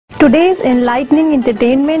Today's enlightening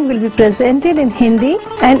entertainment will be presented in Hindi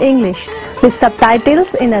and English with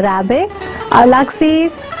subtitles in Arabic,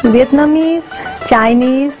 Alaxese, Vietnamese,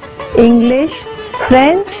 Chinese, English,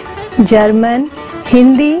 French, German,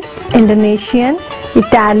 Hindi, Indonesian,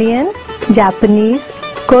 Italian, Japanese,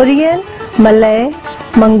 Korean, Malay,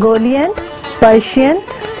 Mongolian, Persian,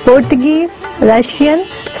 Portuguese, Russian,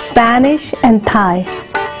 Spanish and Thai.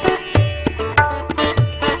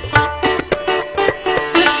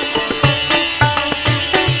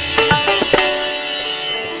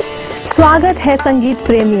 स्वागत है संगीत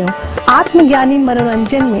प्रेमियों, आत्मज्ञानी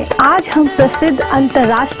मनोरंजन में। आज हम प्रसिद्ध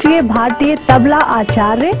अंतर्राष्ट्रीय भारतीय तबला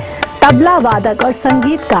आचार्य, तबला वादक और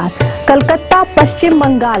संगीतकार कलकत्ता, पश्चिम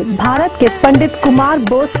बंगाल, भारत के पंडित कुमार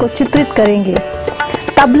बोस को चित्रित करेंगे।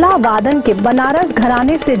 तबला वादन के बनारस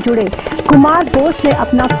घराने से जुड़े कुमार बोस ने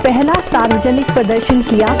अपना पहला सार्वजनिक प्रदर्शन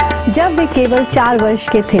किया जब वे केवल 4 वर्ष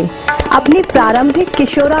के थे। अपनी प्रारंभिक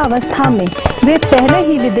किशोरावस्था में वे पहले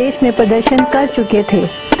ही विदेश में प्रदर्शन कर चुके थे।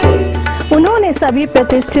 उन्होंने सभी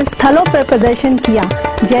प्रतिष्ठित स्थलों पर प्रदर्शन किया,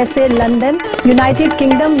 जैसे लंदन, यूनाइटेड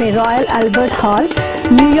किंगडम में royal Albert hall,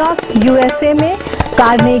 New York USA में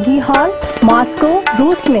कार्नेगी हॉल, मॉस्को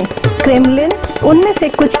रूस में क्रेमलिन, उनमें से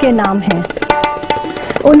कुछ के नाम हैं।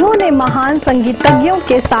 उन्होंने महान संगीतज्ञों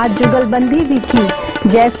के साथ जुगलबंदी भी की,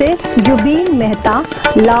 जैसे जुबीन मेहता,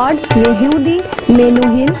 लॉर्ड यहूदी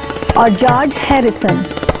मेनुहिन और जॉर्ज हैरिसन।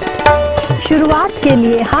 शुरुआत के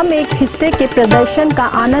लिए हम एक हिस्से के प्रदर्शन का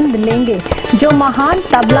आनंद लेंगे जो महान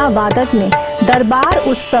तबला वादक ने दरबार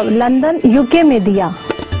उत्सव लंदन यूके में दिया।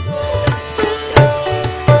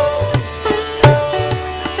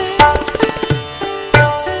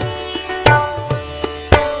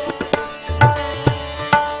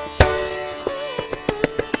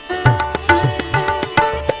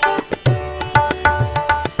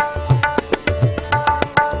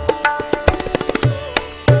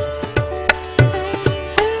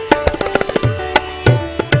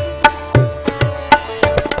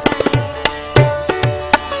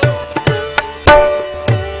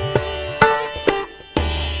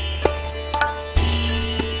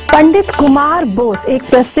 पंडित कुमार बोस एक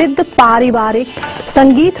प्रसिद्ध पारिवारिक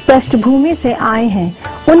संगीत पृष्ठभूमि से आए हैं।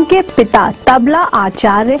 उनके पिता तबला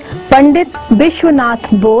आचार्य पंडित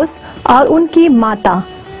विश्वनाथ बोस और उनकी माता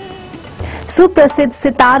सुप्रसिद्ध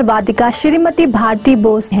सितार वादिका श्रीमती भारती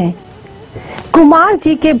बोस हैं। कुमार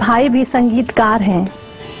जी के भाई भी संगीतकार हैं।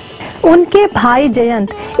 उनके भाई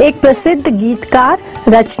जयंत एक प्रसिद्ध गीतकार,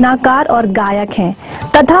 रचनाकार और गायक हैं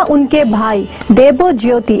तथा उनके भाई देबो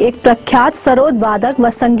ज्योति एक प्रख्यात सरोद वादक व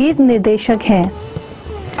संगीत निर्देशक हैं।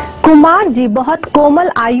 कुमार जी बहुत कोमल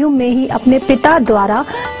आयु में ही अपने पिता द्वारा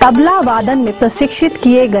तबला वादन में प्रशिक्षित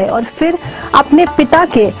किए गए और फिर अपने पिता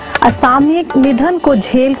के असामयिक निधन को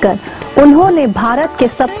झेलकर उन्होंने भारत के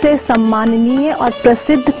सबसे सम्माननीय और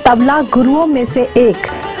प्रसिद्ध तबला गुरुओं में से एक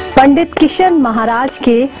पंडित किशन महाराज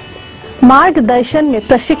के मार्गदर्शन में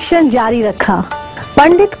प्रशिक्षण जारी रखा।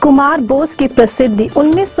 पंडित कुमार बोस की प्रसिद्धि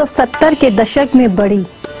 1970 के दशक में बढ़ी,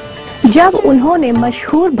 जब उन्होंने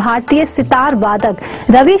मशहूर भारतीय सितार वादक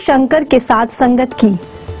रविशंकर के साथ संगत की।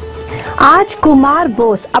 आज कुमार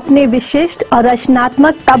बोस अपने विशिष्ट और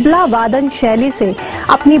रचनात्मक तबला वादन शैली से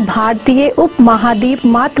अपनी भारतीय उपमहाद्वीप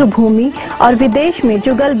मातृभूमि और विदेश में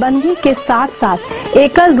जुगलबंदी के साथ साथ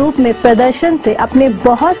एकल रूप में प्रदर्शन से अपने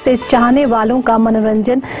बहुत से चाहने वालों का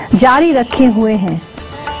मनोरंजन जारी रखे हुए हैं।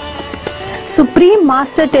 सुप्रीम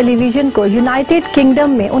मास्टर टेलीविजन को यूनाइटेड किंगडम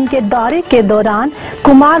में उनके दौरे के दौरान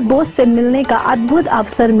कुमार बोस से मिलने का अद्भुत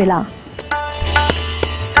अवसर मिला।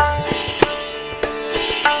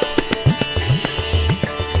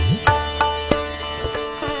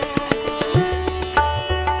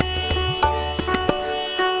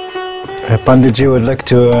 Pandit ji, would like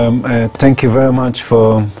to thank you very much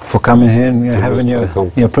for coming here and having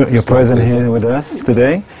your presence here with us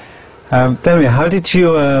today. Tell me, how did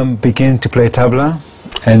you begin to play tabla,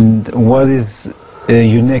 and what is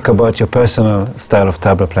unique about your personal style of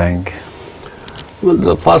tabla playing? Well,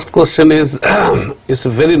 the first question is it's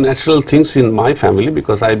a very natural things in my family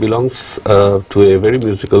because I belong to a very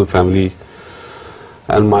musical family,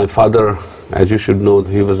 and my father, as you should know,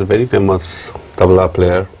 he was a very famous tabla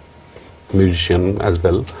player, musician as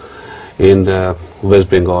well in West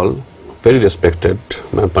Bengal, very respected.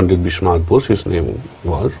 Pandit Vishwanath Bose, his name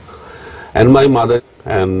was, and my mother,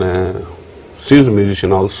 and she is a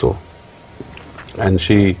musician also, and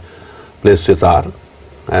she plays sitar,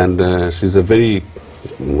 and she is a very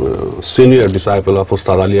senior disciple of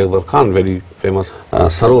Ustad Ali Akbar Khan, very famous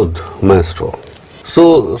sarod maestro.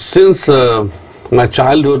 So since my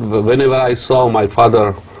childhood, whenever I saw my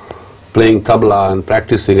father playing tabla and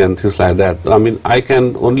practicing and things like that, I mean, I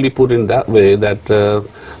can only put in that way that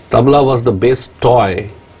tabla was the best toy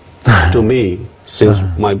to me since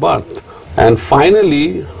my birth. And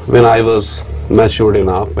finally, when I was matured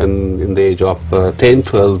enough and in the age of 10,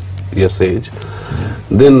 12 years age,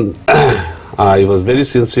 then I was very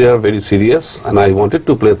sincere, very serious, and I wanted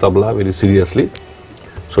to play tabla very seriously.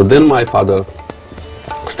 So then my father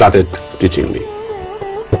started teaching me.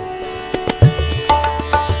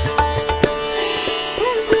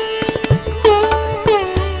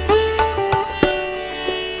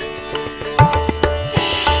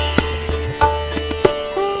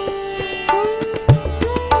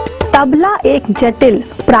 Tabla एक जटिल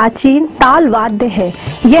प्राचीन ताल वाद्य है।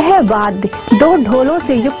 यह वाद्य दो ढोलों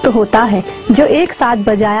से युक्त होता है जो एक साथ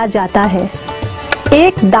बजाया जाता है।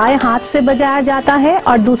 एक दाएं हाथ से बजाया जाता है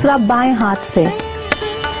और दूसरा बाएं हाथ से।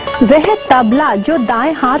 वह तबला जो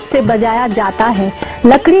दाएं हाथ से बजाया जाता है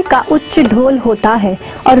लकड़ी का उच्च ढोल होता है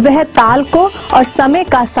और वह ताल को और समय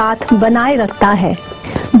का साथ बनाए रखता है।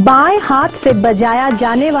 बाएं हाथ से बजाया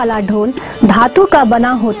जाने वाला ढोल धातु का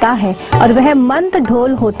बना होता है और वह मंद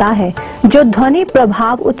ढोल होता है जो ध्वनि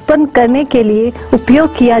प्रभाव उत्पन्न करने के लिए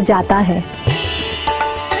उपयोग किया जाता है।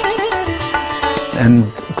 And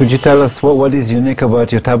could you tell us what is unique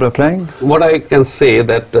about your tabla playing? What I can say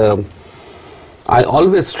that I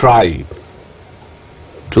always try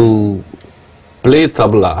to play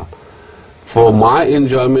tabla for my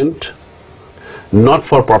enjoyment, not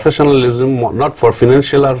for professionalism, not for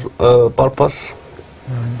financial purpose.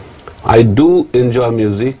 I do enjoy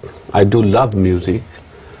music, I do love music,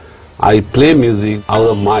 I play music out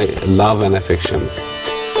of my love and affection.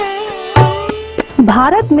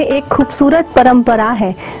 Bharat में एक खूबसूरत परंपरा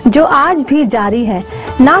है जो आज भी जारी है,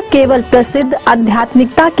 न केवल प्रसिद्ध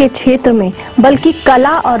आध्यात्मिकता के क्षेत्र में बल्कि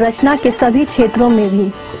कला और रचना के सभी क्षेत्रों में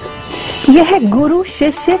भी। यह गुरु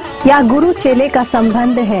शिष्य या गुरु चेले का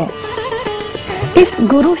संबंध है। इस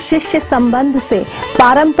गुरु शिष्य संबंध से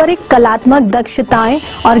पारंपरिक कलात्मक दक्षताएं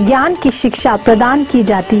और ज्ञान की शिक्षा प्रदान की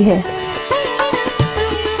जाती है।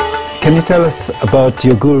 Can you tell us about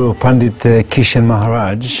your guru Pandit Kishan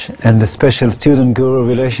Maharaj and the special student-guru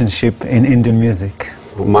relationship in Indian music?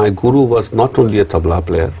 My guru was not only a tabla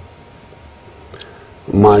player.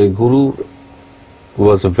 My guru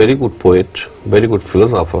was a very good poet, very good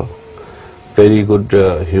philosopher, very good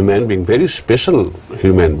human being, very special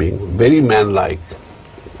human being, very man-like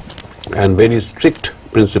and very strict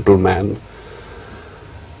principled man.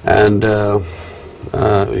 And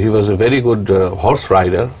he was a very good horse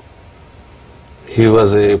rider. He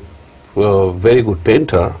was a very good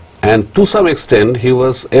painter, and to some extent he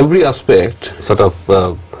was every aspect sort of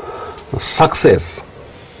success.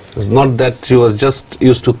 It's not that he was just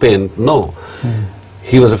used to paint, no.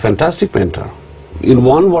 He was a fantastic painter. In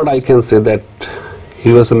one word I can say that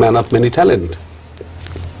he was a man of many talent.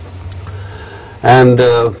 And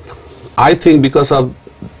I think because of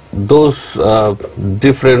those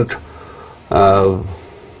different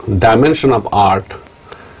dimension of art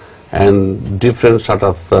and different sort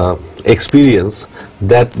of experience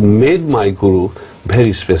that made my guru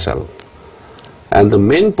very special. And the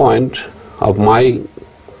main point of my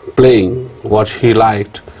playing, what he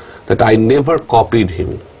liked, that I never copied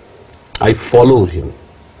him. I followed him.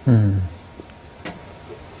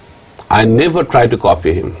 I never tried to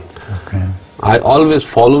copy him. Okay. I always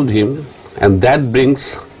followed him, and that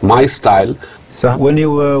brings my style. So when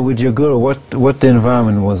you were with your guru, what the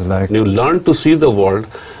environment was like? You learn to see the world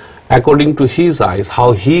according to his eyes,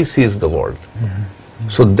 how he sees the world.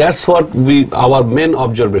 So that's what our main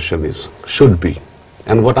observation is, should be,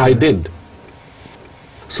 and what I did.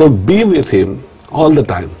 So be with him all the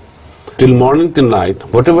time, till morning till night.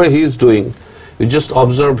 Whatever he is doing, you just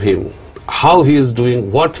observe him, how he is doing,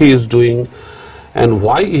 what he is doing, and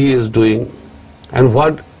why he is doing, and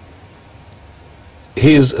what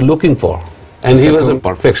he is looking for. And he was a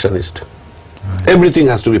perfectionist. Everything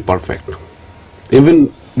has to be perfect.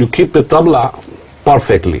 Even you keep the tabla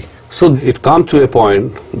perfectly. So it comes to a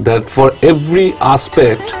point that for every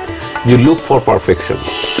aspect you look for perfection.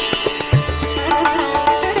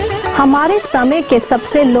 हमारे समय के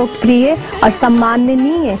सबसे लोकप्रिय और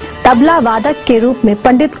सम्माननीय तबला वादक के रूप में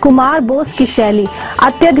पंडित कुमार बोस की शैली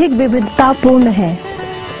अत्यधिक विविधतापूर्ण है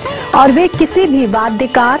और वे किसी भी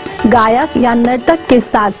वाद्यकार, गायक या नर्तक के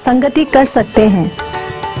साथ संगति कर सकते हैं।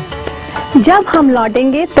 जब हम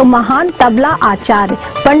लौटेंगे तो महान तबला आचार्य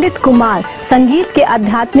पंडित कुमार संगीत के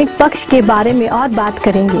आध्यात्मिक पक्ष के बारे में और बात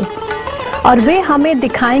करेंगे और वे हमें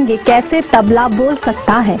दिखाएंगे कैसे तबला बोल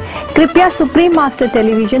सकता है। कृपया सुप्रीम मास्टर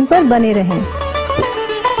टेलीविजन पर बने रहें।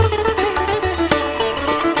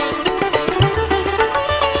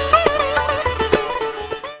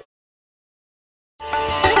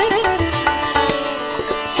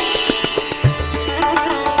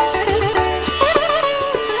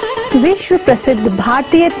 विश्व प्रसिद्ध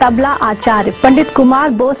भारतीय तबला आचार्य पंडित कुमार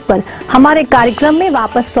बोस पर हमारे कार्यक्रम में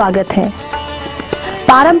वापस स्वागत है।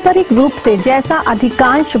 पारंपरिक रूप से जैसा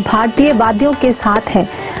अधिकांश भारतीय वाद्यों के साथ है,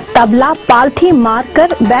 तबला पालथी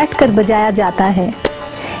मारकर बैठकर बजाया जाता है।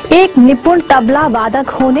 एक निपुण तबला वादक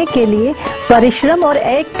होने के लिए परिश्रम और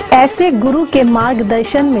एक ऐसे गुरु के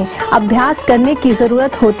मार्गदर्शन में अभ्यास करने की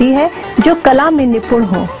जरूरत होती है जो कला में निपुण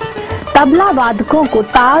हो। तबला वादकों को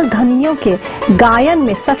ताल ध्वनियों के गायन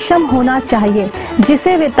में सक्षम होना चाहिए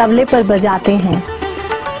जिसे वे तबले पर बजाते हैं।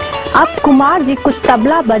 अब कुमार जी कुछ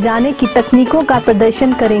तबला बजाने की तकनीकों का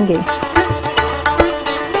प्रदर्शन करेंगे।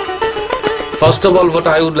 First of all, what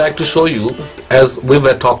I would like to show you, as we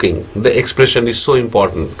were talking, the expression is so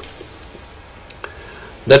important,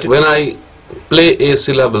 that when I play a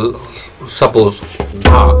syllable, suppose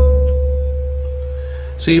dha,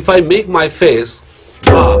 see if I make my face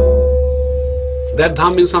dha, that dha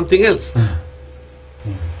means something else.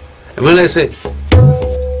 And when I say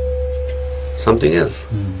something else,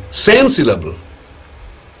 same syllable.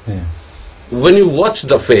 When you watch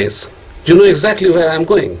the face, you know exactly where I am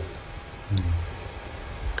going.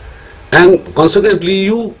 And consequently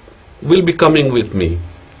you will be coming with me.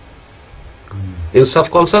 In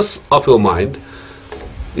subconscious of your mind,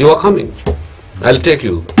 you are coming. I'll take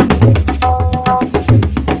you.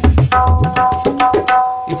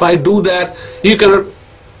 If I do that, you cannot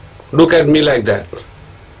look at me like that.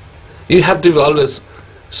 You have to be always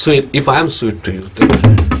sweet. If I am sweet to you,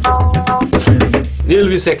 you will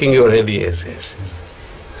be shaking your head, yes.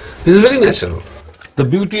 This is very natural. The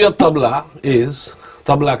beauty of tabla is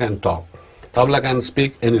tabla can talk. Tabla can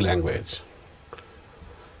speak any language.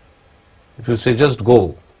 If you say just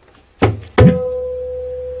go.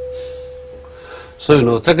 So you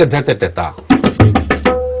know, treke dhete teta,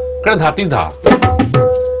 kre dhati dha,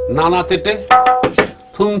 nana tete,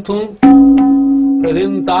 thum thum,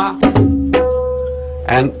 predinta,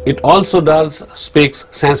 and it also speaks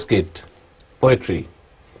Sanskrit poetry,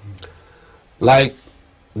 like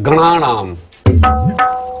Gananam,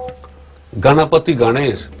 Ganapati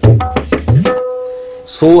Ganesh,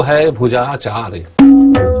 सो है भुजाचार्य,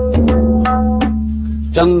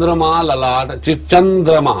 चंद्रमा ललाट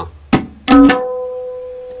चंद्रमा,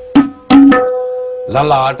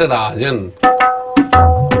 ललाट राजन,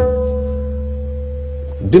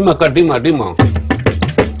 डिमक dim dim,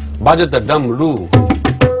 बजत डमरू,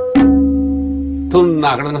 थुन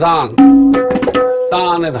नागदान,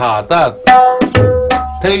 तान धातत,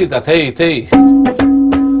 थई तथई थई,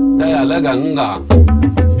 Dayal Ganga.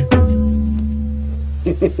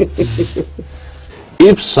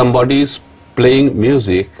 If somebody is playing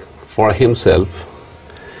music for himself,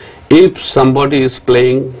 if somebody is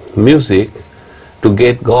playing music to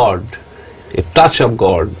get God, a touch of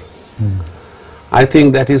God, I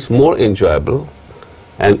think that is more enjoyable,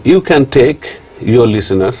 and you can take your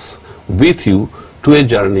listeners with you to a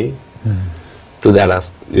journey to that,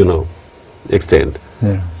 extent.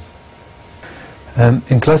 Yeah.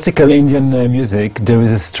 In classical Indian music, there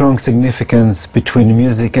is a strong significance between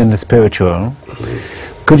music and the spiritual.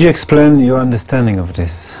 Could you explain your understanding of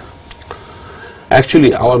this?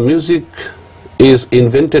 Actually, our music is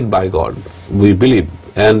invented by God, we believe,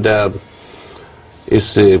 and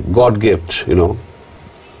it's a God gift,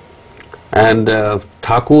 And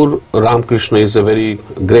Thakur Ramakrishna is a very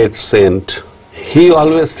great saint. He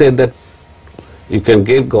always said that you can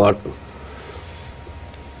get God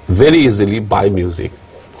very easily by music,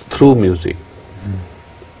 through music,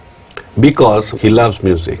 because he loves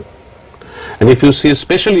music. And if you see,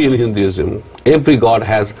 especially in Hinduism, every god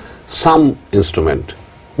has some instrument,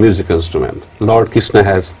 music instrument. Lord Krishna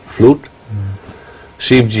has flute,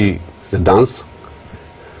 Shivji the dance,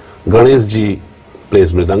 Ganesh ji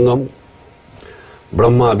plays mridangam,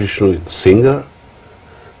 Brahma Vishnu singer,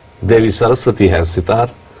 Devi Saraswati has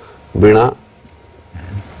sitar, veena.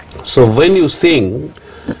 So when you sing,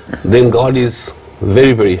 then God is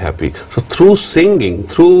very, very happy. So through singing,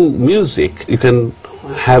 through music, you can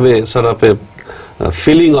have a sort of a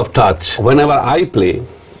feeling of touch. Whenever I play,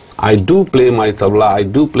 I do play my tabla, I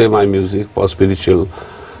do play my music for spiritual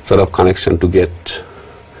sort of connection to get.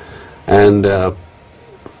 And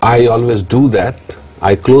I always do that.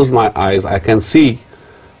 I close my eyes, I can see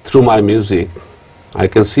through my music, I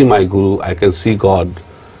can see my Guru, I can see God,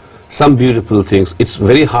 some beautiful things. It's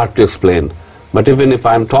very hard to explain. But even if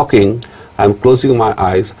I'm talking, I'm closing my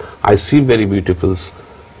eyes, I see very beautiful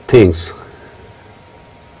things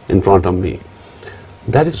in front of me.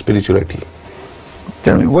 That is spirituality.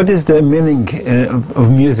 Tell me, what is the meaning of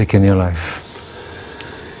music in your life?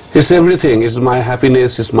 It's everything. It's my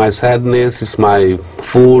happiness, it's my sadness, it's my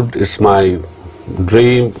food, it's my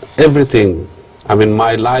dream, everything. I mean,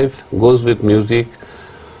 my life goes with music.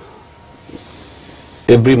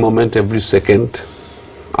 Every moment, every second.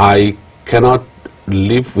 I cannot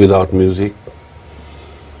live without music.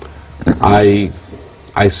 I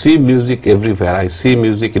see music everywhere. I see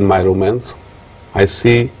music in my romance. I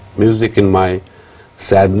see music in my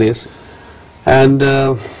sadness. And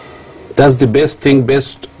that's the best thing,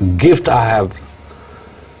 best gift I have,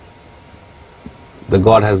 that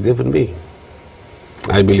God has given me.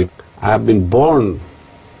 I believe. I have been born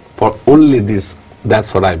for only this.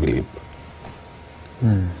 That's what I believe.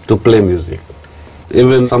 To play music.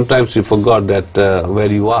 Even sometimes you forgot that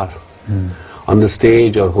where you are. On the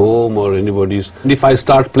stage or home or anybody's. If I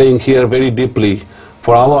start playing here very deeply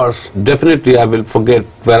for hours, definitely I will forget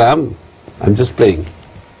where I am. I'm just playing.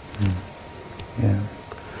 Yeah.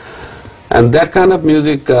 And that kind of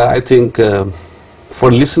music, I think,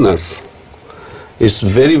 for listeners, is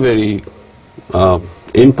very, very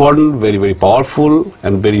important, very, very powerful,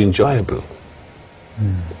 and very enjoyable.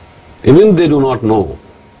 Even they do not know,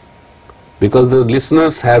 because the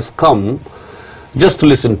listeners has come just to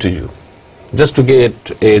listen to you, just to get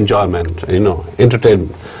enjoyment,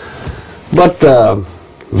 entertainment. But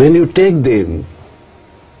when you take them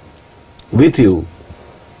with you,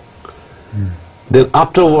 then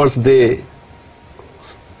afterwards they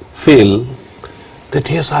feel that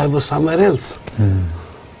yes, I was somewhere else.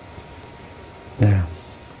 Yeah.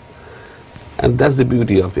 And that's the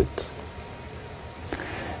beauty of it.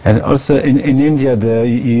 And also in India, you're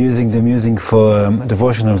using the music for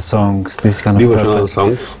devotional songs, this kind of Devotional purpose.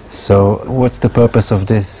 songs. So what's the purpose of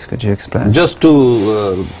this? Could you explain? Just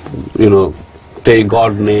to, take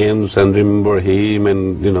God names and remember Him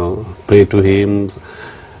and, pray to Him.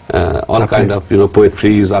 All kind of,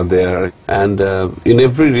 poetries are there. And in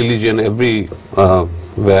every religion,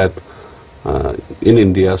 where, in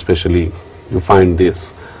India especially, you find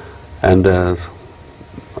this. And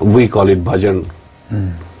we call it bhajan.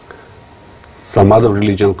 Some other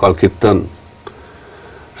religion called kirtan.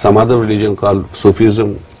 Some other religion called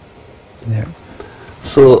Sufism. Yeah.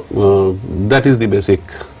 So that is the basic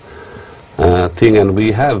thing, and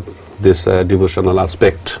we have this devotional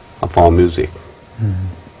aspect of our music.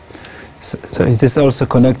 So is this also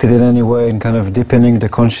connected in any way in kind of deepening the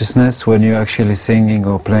consciousness when you're actually singing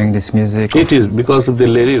or playing this music? It is because of the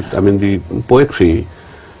lyrics. I mean, the poetry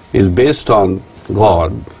is based on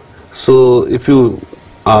God. So if you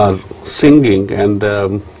are singing and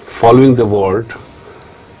following the word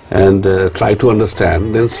and try to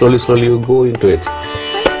understand, then slowly, slowly you go into it.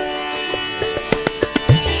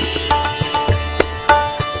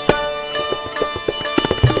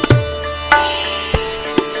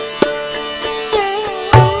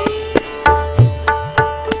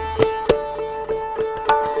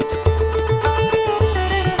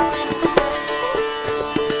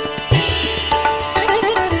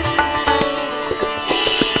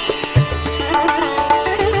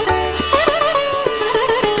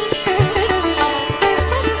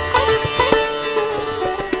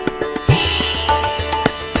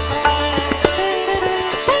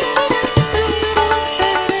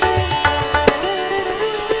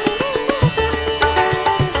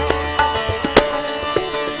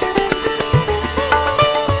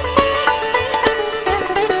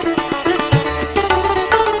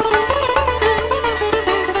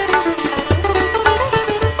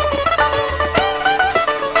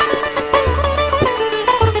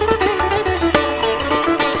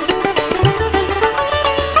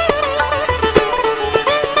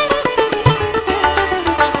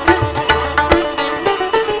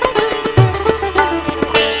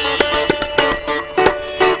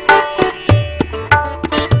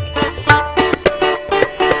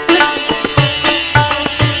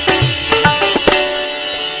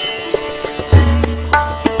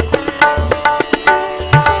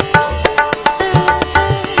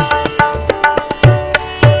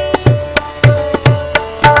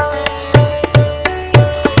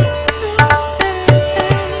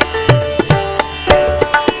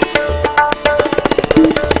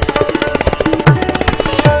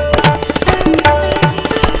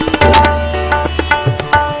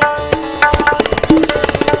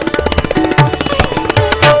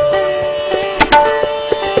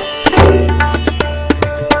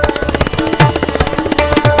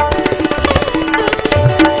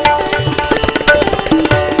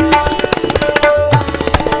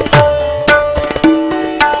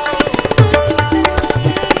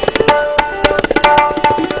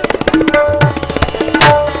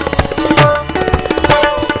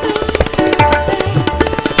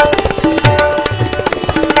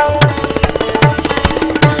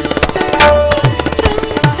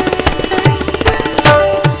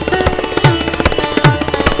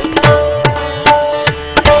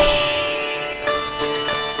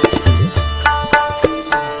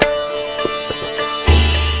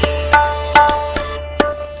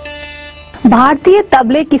 भारतीय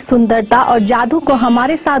तबले की सुंदरता और जादू को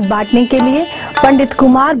हमारे साथ बांटने के लिए पंडित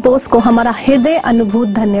कुमार बोस को हमारा हृदय अनुभूत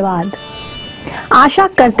धन्यवाद। आशा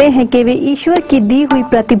करते हैं कि वे ईश्वर की दी हुई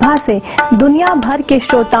प्रतिभा से दुनिया भर के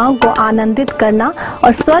श्रोताओं को आनंदित करना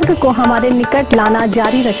और स्वर्ग को हमारे निकट लाना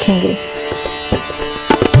जारी रखेंगे।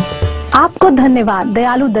 आपको धन्यवाद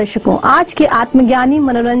दयालु दर्शकों, आज के आत्मज्ञानी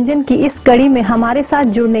मनोरंजन की इस कड़ी में हमारे साथ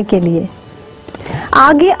जुड़ने के लिए।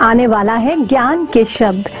 आगे आने वाला है ज्ञान के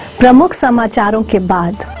शब्द प्रमुख समाचारों के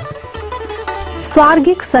बाद।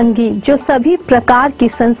 स्वार्गिक संगीत जो सभी प्रकार की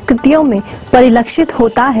संस्कृतियों में परिलक्षित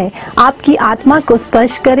होता है, आपकी आत्मा को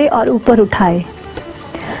स्पर्श करे और ऊपर उठाए।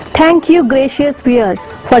 Thank you, gracious viewers,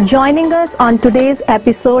 for joining us on today's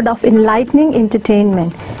episode of Enlightening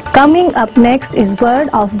Entertainment. Coming up next is Word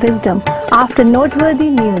of Wisdom after noteworthy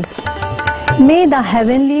news. May the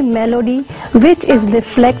heavenly melody, which is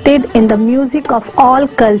reflected in the music of all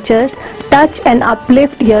cultures, touch and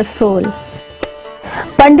uplift your soul.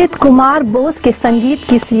 पंडित कुमार बोस के संगीत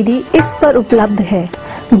की CD इस पर उपलब्ध है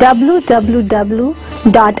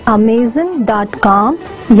www.amazon.com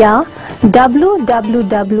या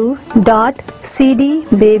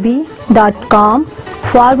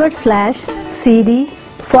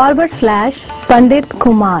www.cdbaby.com/cd/Pandit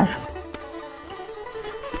Kumar.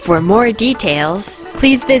 For more details,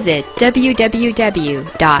 please visit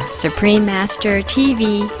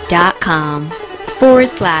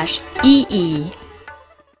www.suprememastertv.com/EE